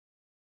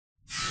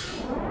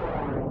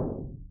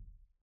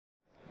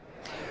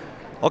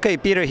Okay,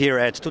 Peter here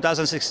at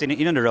 2016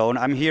 In the Drone.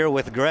 I'm here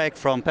with Greg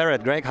from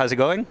Parrot. Greg, how's it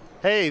going?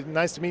 Hey,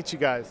 nice to meet you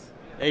guys.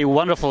 Hey,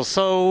 wonderful.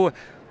 So,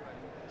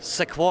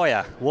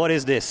 Sequoia, what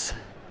is this?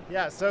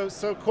 Yeah, so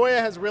Sequoia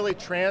has really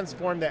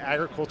transformed the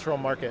agricultural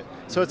market.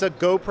 So it's a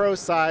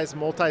GoPro-sized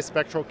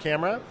multispectral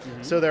camera.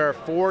 So there are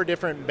 4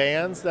 different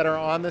bands that are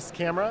on this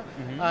camera,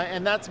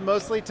 and that's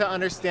mostly to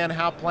understand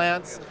how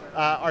plants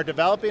are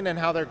developing and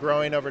how they're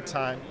growing over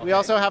time. We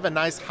also have a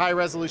nice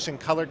high-resolution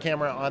color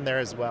camera on there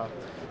as well.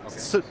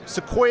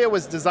 Sequoia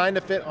was designed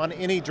to fit on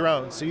any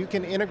drone, so you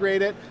can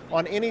integrate it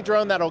on any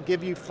drone that'll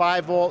give you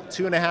 5-volt,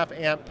 2.5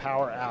 amp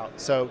power out.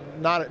 So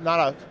not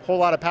a whole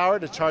lot of power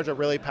to charge a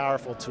really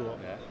powerful tool.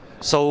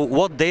 So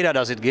what data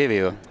does it give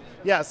you?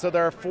 Yeah, so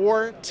there are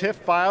 4 TIFF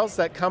files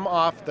that come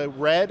off the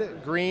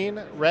red,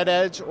 green, red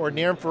edge, or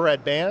near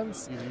infrared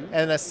bands,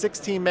 and a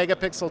 16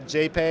 megapixel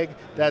JPEG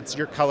that's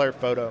your color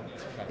photo.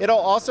 It'll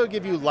also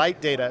give you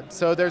light data.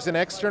 So there's an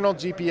external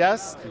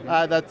GPS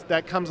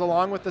that comes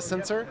along with the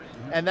sensor,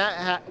 and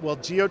that will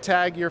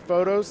geotag your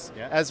photos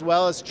as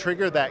well as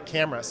trigger that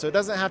camera. So it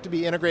doesn't have to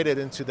be integrated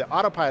into the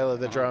autopilot of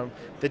the drone.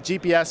 The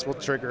GPS will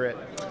trigger it.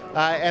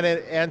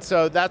 And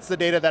so that's the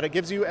data that it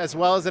gives you, as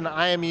well as an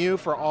IMU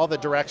for all the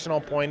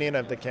directional pointing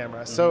of the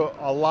camera. So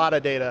a lot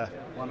of data.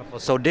 Wonderful.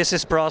 So this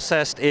is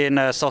processed in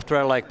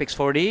software like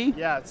Pix4D?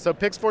 Yeah, so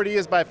Pix4D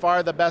is by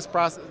far the best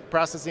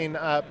processing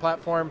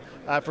platform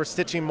for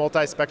stitching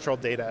multispectral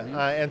data.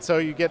 And so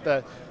you get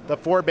the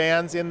 4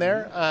 bands in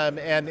there,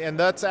 and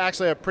that's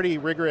actually a pretty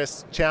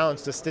rigorous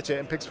challenge to stitch it,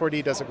 and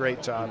Pix4D does a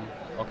great job.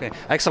 Okay,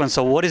 excellent.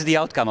 So what is the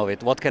outcome of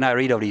it? What can I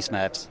read of these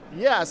maps?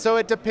 Yeah, so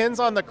it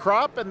depends on the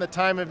crop and the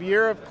time of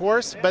year, of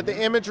course, but the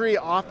imagery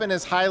often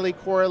is highly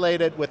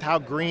correlated with how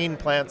green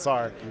plants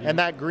are. And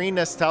that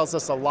greenness tells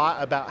us a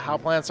lot about how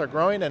plants are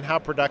growing and how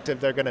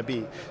productive they're going to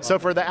be. So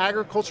for the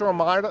agricultural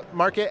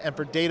market and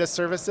for data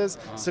services,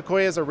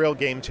 Sequoia is a real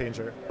game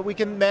changer. We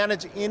can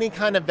manage any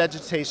kind of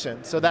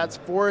vegetation. So that's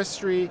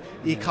forestry,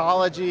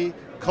 ecology,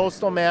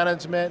 coastal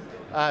management.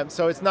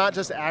 So it's not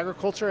just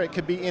agriculture, it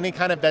could be any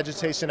kind of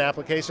vegetation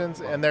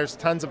applications, and there's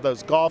tons of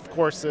those, golf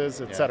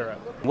courses, etc.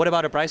 What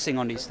about the pricing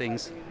on these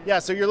things? Yeah,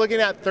 so you're looking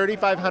at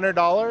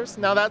 $3,500.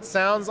 Now that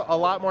sounds a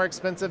lot more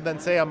expensive than,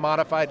 say, a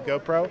modified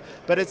GoPro,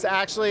 but it's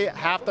actually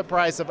half the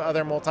price of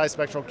other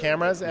multispectral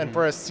cameras, and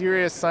for a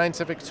serious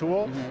scientific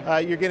tool,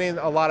 you're getting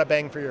a lot of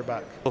bang for your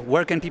buck.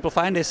 Where can people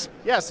find this?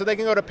 Yeah, so they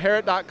can go to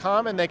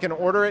parrot.com and they can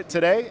order it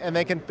today, and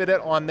they can fit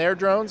it on their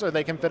drones or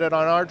they can fit it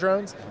on our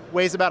drones.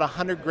 Weighs about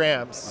 100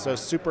 grams, so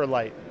super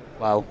light.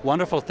 Wow,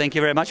 wonderful. Thank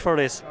you very much for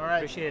this. All right.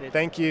 Appreciate it.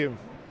 Thank you.